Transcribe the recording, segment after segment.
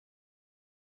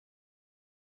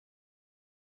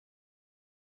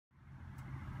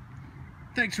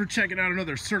Thanks for checking out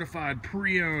another certified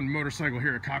pre-owned motorcycle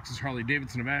here at Cox's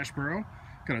Harley-Davidson of Asheboro.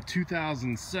 Got a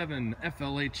 2007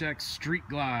 FLHX Street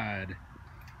Glide.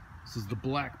 This is the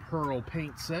black pearl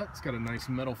paint set. It's got a nice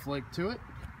metal flake to it.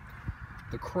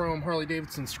 The chrome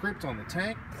Harley-Davidson script on the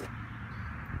tank.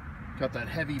 Got that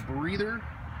heavy breather.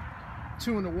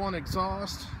 2-in-1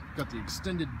 exhaust. Got the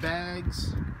extended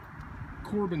bags.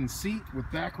 Corbin seat with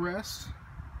backrest.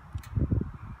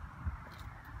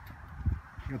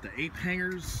 Got the 8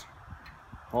 hangers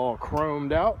all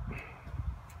chromed out.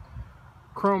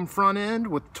 Chrome front end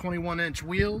with 21-inch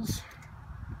wheels.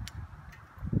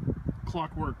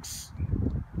 Clockworks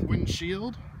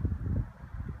windshield.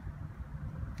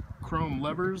 Chrome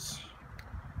levers.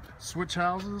 Switch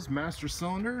houses, master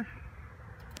cylinder.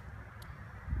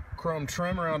 Chrome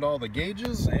trim around all the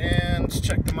gauges. And let's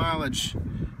check the mileage.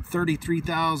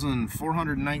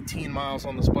 33,419 miles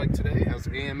on this bike today. Has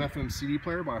AM/FM CD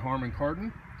player by Harman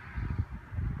Kardon.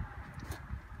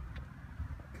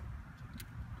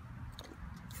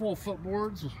 Full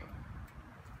footboards.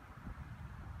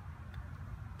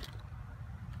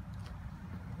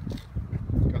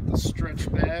 Got the stretch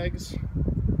bags.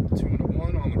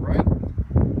 2-in-1 on the right.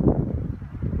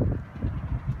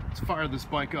 Let's fire this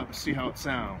bike up and see how it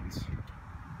sounds.